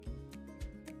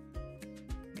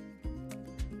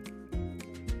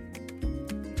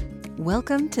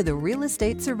Welcome to the Real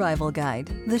Estate Survival Guide,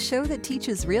 the show that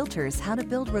teaches realtors how to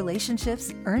build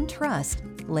relationships, earn trust,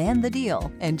 land the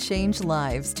deal, and change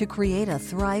lives to create a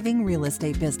thriving real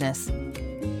estate business.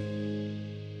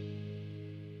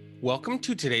 Welcome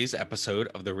to today's episode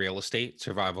of the Real Estate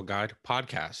Survival Guide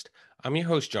podcast. I'm your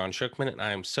host, John Shookman, and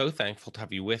I am so thankful to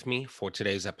have you with me for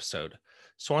today's episode.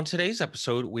 So on today's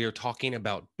episode, we are talking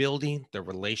about building the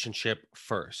relationship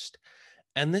first.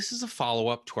 And this is a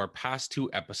follow-up to our past two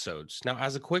episodes. Now,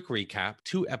 as a quick recap,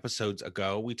 2 episodes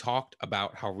ago, we talked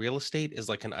about how real estate is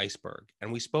like an iceberg.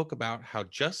 And we spoke about how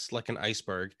just like an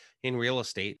iceberg in real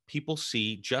estate, people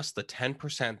see just the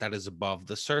 10% that is above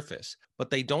the surface,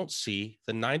 but they don't see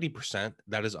the 90%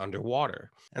 that is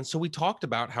underwater. And so we talked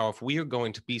about how if we are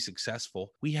going to be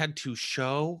successful, we had to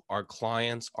show our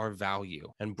clients our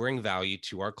value and bring value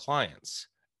to our clients.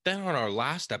 Then on our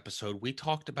last episode, we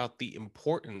talked about the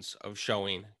importance of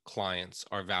showing clients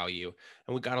our value,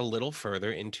 and we got a little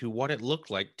further into what it looked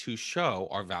like to show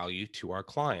our value to our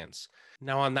clients.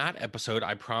 Now, on that episode,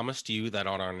 I promised you that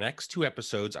on our next 2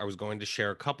 episodes, I was going to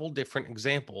share a couple different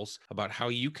examples about how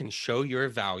you can show your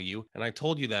value. And I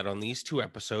told you that on these 2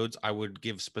 episodes, I would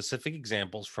give specific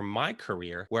examples from my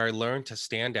career where I learned to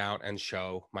stand out and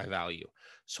show my value.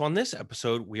 So, on this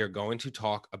episode, we are going to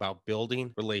talk about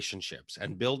building relationships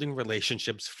and building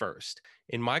relationships first.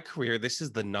 In my career, this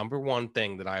is the number one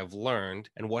thing that I have learned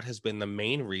and what has been the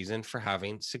main reason for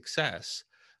having success.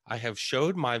 I have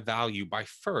showed my value by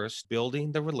first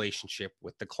building the relationship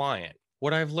with the client.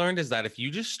 What I've learned is that if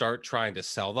you just start trying to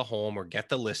sell the home or get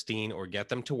the listing or get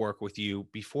them to work with you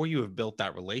before you have built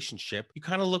that relationship, you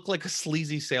kind of look like a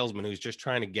sleazy salesman who's just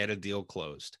trying to get a deal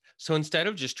closed. So instead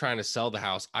of just trying to sell the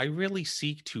house, I really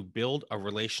seek to build a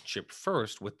relationship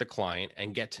first with the client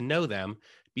and get to know them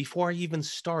before I even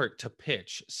start to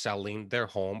pitch selling their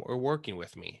home or working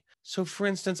with me. So, for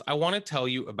instance, I want to tell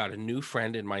you about a new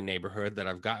friend in my neighborhood that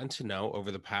I've gotten to know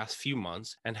over the past few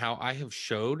months and how I have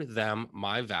showed them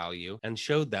my value and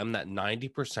showed them that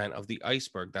 90% of the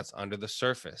iceberg that's under the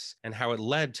surface and how it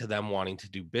led to them wanting to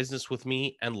do business with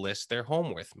me and list their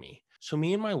home with me. So,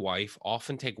 me and my wife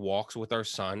often take walks with our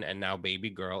son and now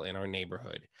baby girl in our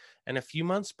neighborhood. And a few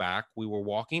months back, we were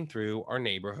walking through our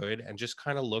neighborhood and just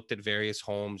kind of looked at various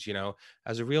homes.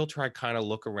 As a realtor, I kind of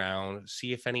look around,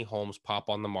 see if any homes pop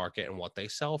on the market and what they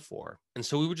sell for. And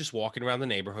so we were just walking around the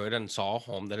neighborhood and saw a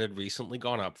home that had recently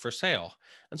gone up for sale.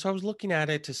 And so I was looking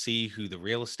at it to see who the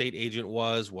real estate agent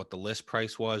was, what the list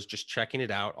price was, just checking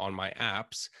it out on my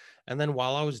apps. And then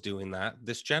while I was doing that,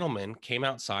 this gentleman came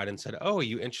outside and said, "Oh, are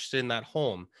you interested in that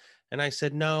home?" And I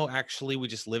said, "No, actually, we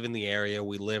just live in the area.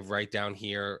 We live right down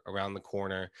here around the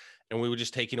corner." And we were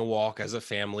just taking a walk as a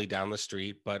family down the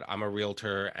street. But I'm a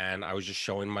realtor and I was just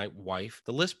showing my wife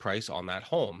the list price on that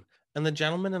home. And the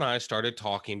gentleman and I started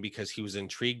talking because he was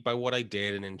intrigued by what I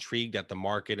did and intrigued at the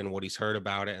market and what he's heard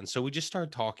about it. And so we just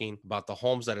started talking about the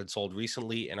homes that had sold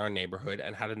recently in our neighborhood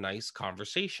and had a nice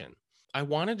conversation. I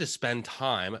wanted to spend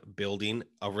time building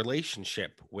a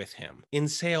relationship with him. In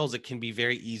sales, it can be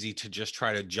very easy to just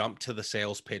try to jump to the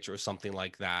sales pitch or something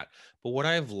like that. But what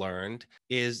I've learned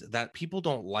is that people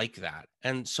don't like that.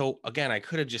 And so, again, I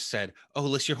could have just said, "Oh,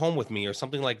 list your home with me," or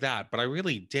something like that. But I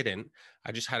really didn't.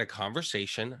 I just had a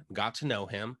conversation, got to know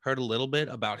him, heard a little bit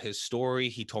about his story.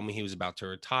 He told me he was about to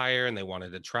retire and they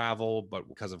wanted to travel, but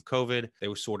because of COVID, they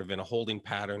were sort of in a holding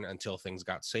pattern until things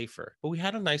got safer. But we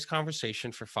had a nice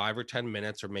conversation for 5 or 10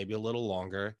 minutes or maybe a little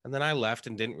longer. And then I left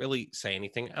and didn't really say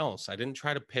anything else. I didn't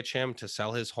try to pitch him to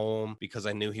sell his home because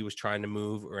I knew he was trying to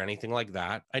move or anything like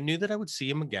that. I knew that I would see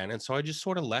him again. And so I just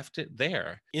sort of left it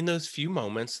there. In those few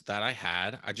moments that I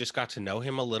had, I just got to know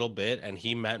him a little bit and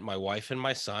he met my wife and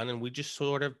my son and we just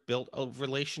sort of built a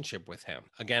relationship with him.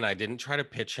 Again, I didn't try to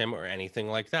pitch him or anything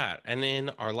like that. And in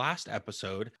our last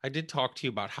episode, I did talk to you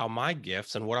about how my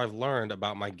gifts and what I've learned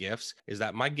about my gifts is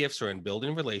that my gifts are in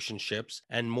building relationships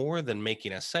and more than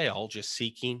making a sale, just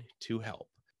seeking to help.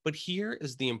 But here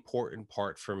is the important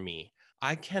part for me.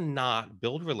 I cannot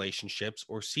build relationships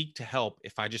or seek to help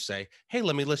if I just say, "Hey,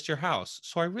 let me list your house."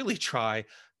 So I really try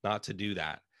not to do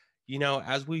that.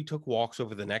 As we took walks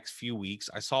over the next few weeks,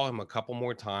 I saw him a couple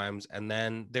more times. And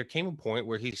then there came a point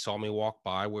where he saw me walk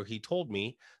by where he told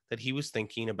me that he was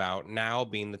thinking about now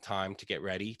being the time to get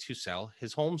ready to sell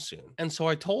his home soon. And so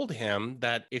I told him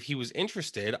that if he was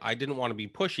interested, I didn't want to be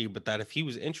pushy, but that if he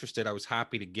was interested, I was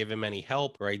happy to give him any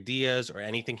help or ideas or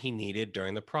anything he needed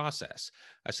during the process.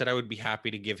 I said I would be happy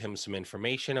to give him some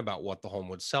information about what the home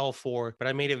would sell for, but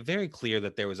I made it very clear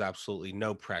that there was absolutely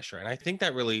no pressure. And I think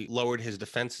that really lowered his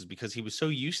defenses because he was so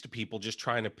used to people just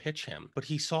trying to pitch him. But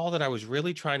he saw that I was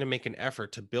really trying to make an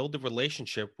effort to build the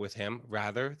relationship with him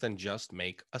rather than just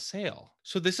make a sale.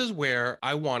 So this is where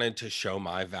I wanted to show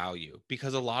my value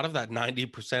because a lot of that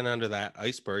 90% under that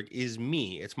iceberg is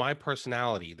me. It's my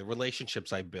personality, the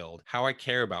relationships I build, how I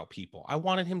care about people. I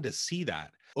wanted him to see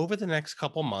that. Over the next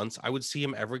couple months, I would see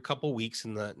him every couple weeks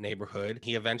in the neighborhood.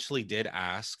 He eventually did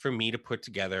ask for me to put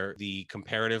together the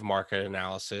comparative market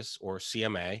analysis, or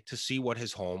CMA, to see what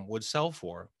his home would sell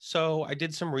for. So I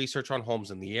did some research on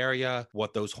homes in the area,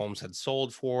 what those homes had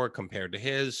sold for compared to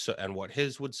his, and what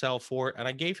his would sell for. And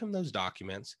I gave him those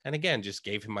documents. And again, just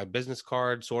gave him my business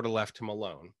card, sort of left him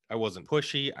alone. I wasn't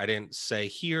pushy. I didn't say,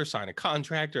 here, sign a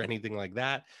contract or anything like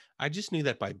that. I just knew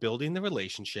that by building the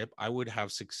relationship, I would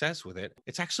have success with it.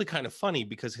 It's actually kind of funny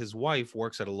because his wife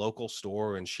works at a local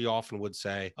store and she often would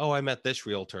say, oh, I met this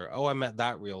realtor. Oh, I met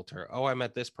that realtor. Oh, I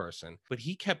met this person. But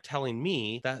he kept telling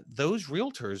me that those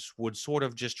realtors would sort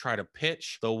of just try to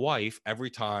pitch the wife every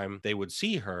time they would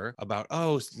see her about,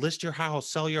 oh, list your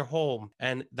house, sell your home.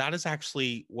 And that is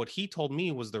actually what he told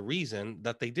me was the reason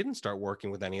that they didn't start working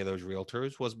with any of those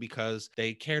realtors, was because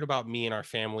they cared about me and our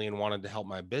family and wanted to help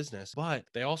my business. But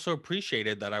they also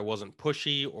appreciated that I wasn't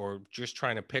pushy or just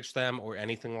trying to pitch them or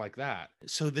anything like that.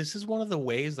 So this is one of the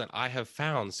ways that I have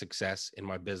found success in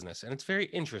my business. And it's very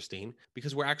interesting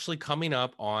because we're actually coming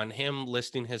up on him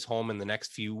listing his home in the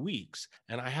next few weeks.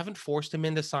 And I haven't forced him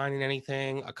into signing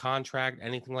anything, a contract,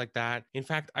 anything like that. In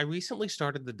fact, I recently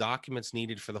started the documents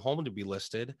needed for the home to be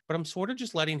listed, but I'm sort of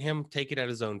just letting him take it at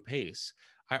his own pace.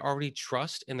 I already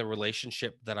trust in the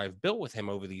relationship that I've built with him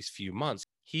over these few months.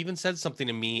 He even said something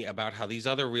to me about how these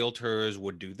other realtors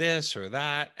would do this or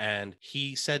that. And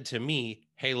he said to me,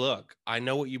 hey, look, I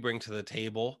know what you bring to the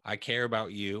table. I care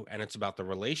about you. And it's about the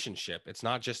relationship. It's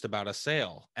not just about a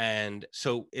sale. And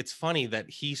so it's funny that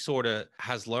he sort of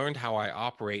has learned how I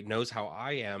operate, knows how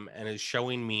I am, and is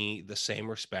showing me the same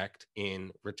respect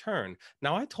in return.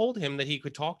 Now, I told him that he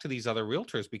could talk to these other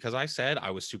realtors because I said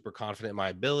I was super confident in my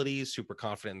abilities, super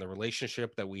confident in the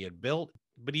relationship that we had built.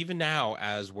 But even now,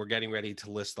 as we're getting ready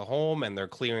to list the home and they're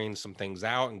clearing some things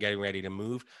out and getting ready to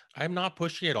move, I'm not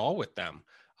pushy at all with them.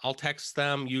 I'll text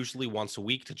them usually once a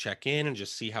week to check in and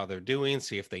just see how they're doing,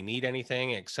 see if they need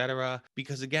anything, etc.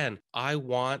 Because again, I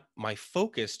want my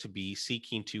focus to be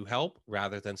seeking to help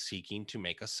rather than seeking to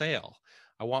make a sale.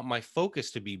 I want my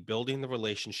focus to be building the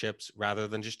relationships rather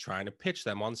than just trying to pitch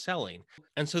them on selling.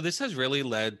 And so this has really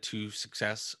led to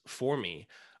success for me.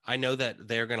 I know that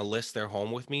they're going to list their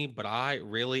home with me, but I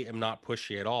really am not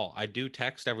pushy at all. I do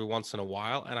text every once in a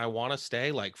while and I want to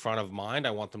stay like front of mind.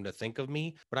 I want them to think of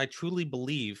me, but I truly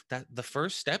believe that the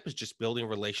first step is just building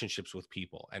relationships with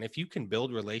people. And if you can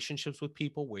build relationships with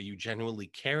people where you genuinely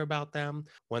care about them,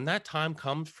 when that time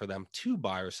comes for them to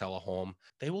buy or sell a home,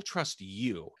 they will trust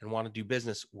you and want to do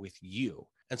business with you.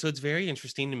 And so it's very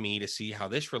interesting to me to see how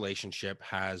this relationship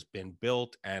has been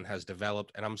built and has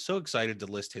developed. And I'm so excited to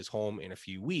list his home in a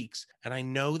few weeks. And I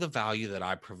know the value that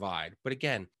I provide. But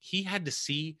again, he had to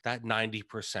see that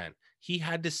 90%. He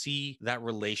had to see that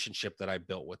relationship that I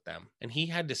built with them. And he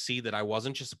had to see that I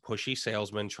wasn't just a pushy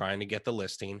salesman trying to get the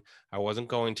listing. I wasn't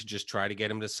going to just try to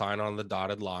get him to sign on the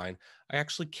dotted line. I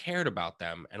actually cared about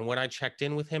them. And when I checked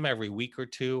in with him every week or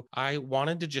two, I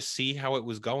wanted to just see how it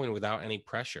was going without any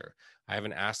pressure. I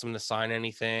haven't asked him to sign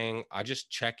anything. I just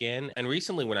check in. And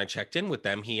recently, when I checked in with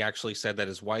them, he actually said that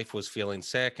his wife was feeling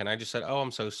sick. And I just said, oh,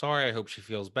 I'm so sorry. I hope she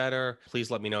feels better.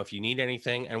 Please let me know if you need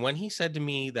anything. And when he said to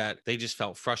me that they just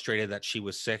felt frustrated that she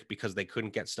was sick because they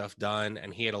couldn't get stuff done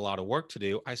and he had a lot of work to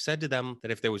do, I said to them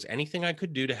that if there was anything I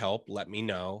could do to help, let me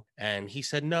know. And he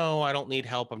said, no, I don't need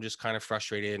help. I'm just kind of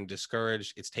frustrated and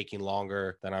discouraged. It's taking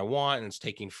longer than I want and it's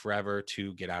taking forever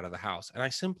to get out of the house. And I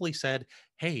simply said,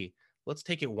 hey, let's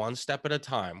take it one step at a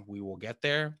time. We will get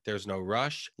there. There's no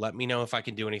rush. Let me know if I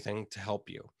can do anything to help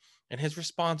you. And his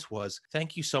response was,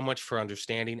 thank you so much for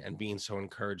understanding and being so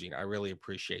encouraging. I really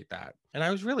appreciate that. And I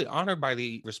was really honored by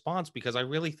the response because I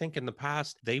really think in the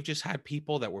past, they've just had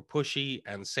people that were pushy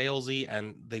and salesy,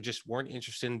 and they just weren't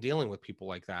interested in dealing with people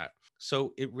like that.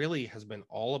 So it really has been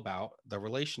all about the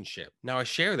relationship. Now, I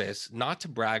share this not to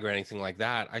brag or anything like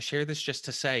that. I share this just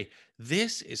to say,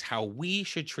 this is how we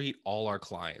should treat all our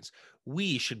clients.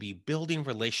 We should be building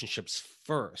relationships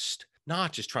first,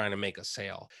 not just trying to make a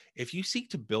sale. If you seek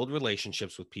to build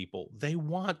relationships with people, they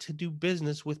want to do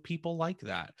business with people like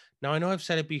that. Now, I know I've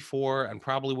said it before and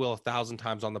probably will 1,000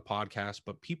 times on the podcast,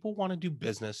 but people want to do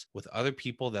business with other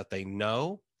people that they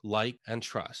know, like, and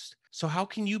trust. So how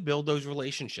can you build those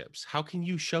relationships? How can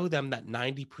you show them that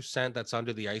 90% that's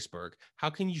under the iceberg? How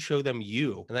can you show them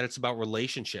you and that it's about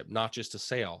relationship, not just a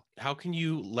sale? How can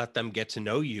you let them get to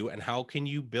know you, and how can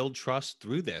you build trust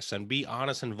through this and be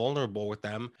honest and vulnerable with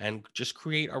them and just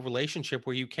create a relationship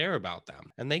where you care about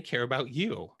them and they care about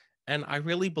you? And I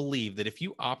really believe that if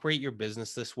you operate your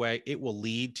business this way, it will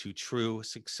lead to true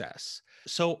success.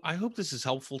 So I hope this is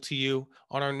helpful to you.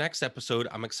 On our next episode,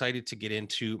 I'm excited to get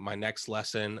into my next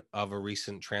lesson of a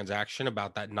recent transaction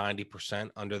about that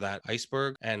 90% under that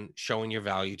iceberg and showing your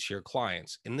value to your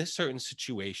clients. In this certain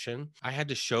situation, I had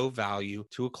to show value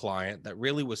to a client that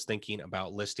really was thinking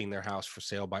about listing their house for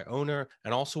sale by owner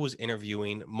and also was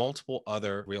interviewing multiple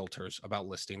other realtors about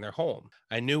listing their home.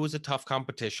 I knew it was a tough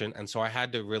competition, and so I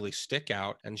had to really stick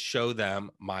out and show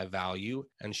them my value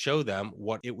and show them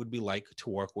what it would be like to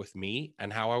work with me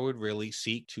and how I would really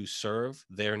seek to serve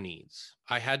their needs.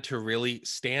 I had to really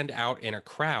stand out in a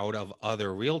crowd of other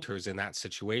realtors in that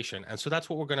situation. And so that's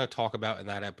what we're going to talk about in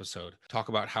that episode. Talk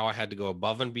about how I had to go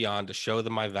above and beyond to show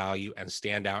them my value and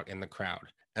stand out in the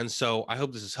crowd. And so I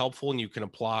hope this is helpful and you can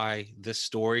apply this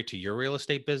story to your real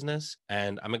estate business.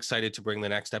 And I'm excited to bring the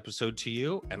next episode to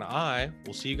you, and I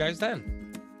will see you guys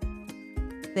then.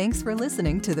 Thanks for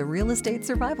listening to the Real Estate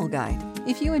Survival Guide.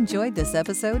 If you enjoyed this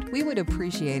episode, we would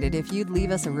appreciate it if you'd leave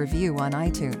us a review on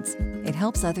iTunes. It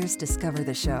helps others discover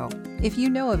the show. If you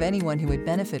know of anyone who would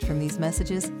benefit from these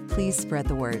messages, please spread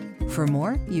the word. For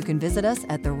more, you can visit us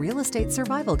at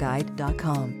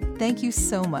therealestatesurvivalguide.com. Thank you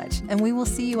so much, and we will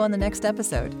see you on the next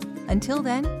episode. Until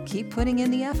then, keep putting in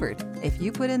the effort. If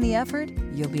you put in the effort,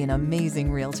 you'll be an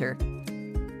amazing realtor.